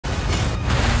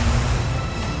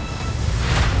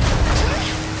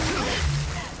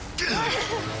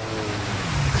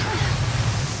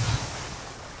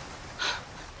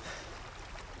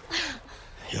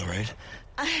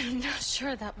I'm not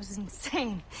sure that was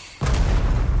insane.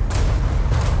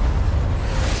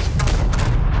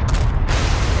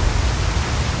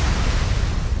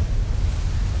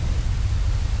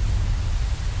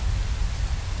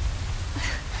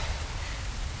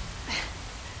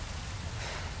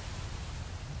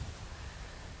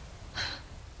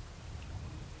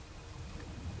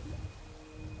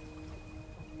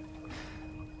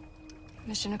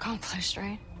 Mission accomplished,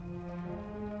 right?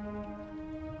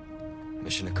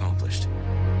 Mission accomplished.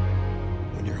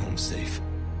 When you're home safe.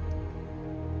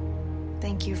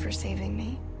 Thank you for saving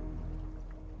me.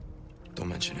 Don't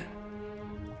mention it.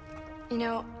 You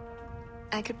know,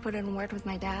 I could put in a word with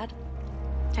my dad.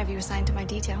 Have you assigned to my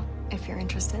detail, if you're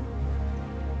interested.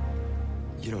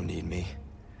 You don't need me.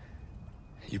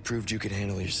 You proved you could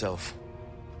handle yourself.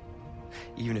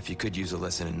 Even if you could use a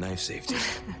lesson in knife safety.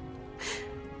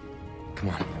 Come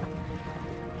on.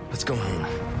 Let's go home.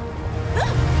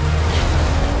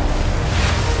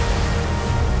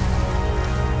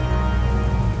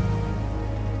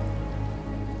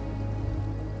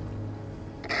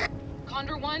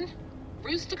 Condor 1?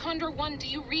 Roost to Condor 1, do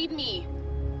you read me?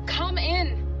 Come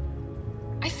in!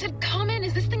 I said come in!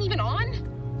 Is this thing even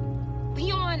on?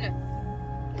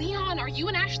 Leon! Leon, are you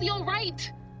and Ashley all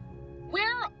right?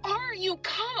 Where are you?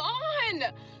 Come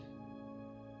on!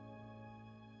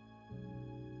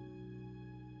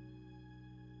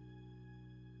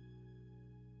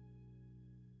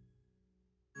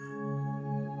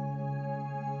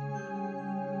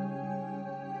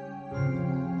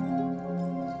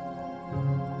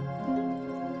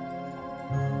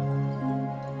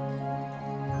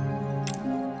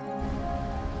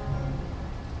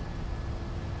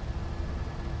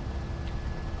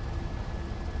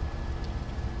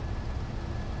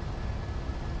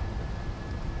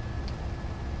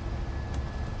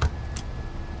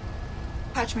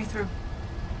 Patch me through.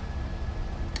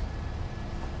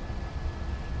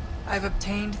 I've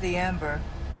obtained the amber.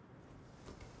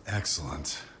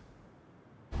 Excellent.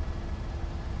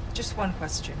 Just one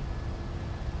question.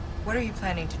 What are you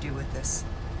planning to do with this?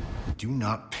 We do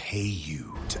not pay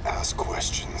you to ask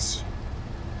questions.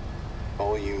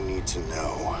 All you need to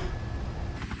know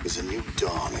is a new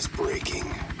dawn is breaking.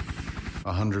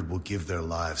 100 will give their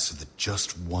lives so that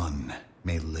just one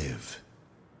may live.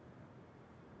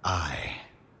 I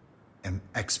am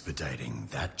expediting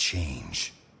that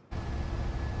change.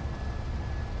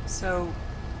 So,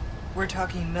 we're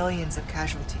talking millions of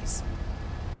casualties.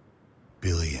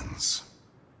 Billions.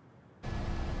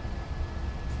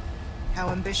 How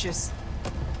ambitious?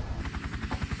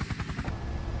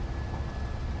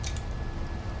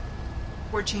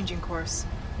 We're changing course,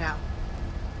 now.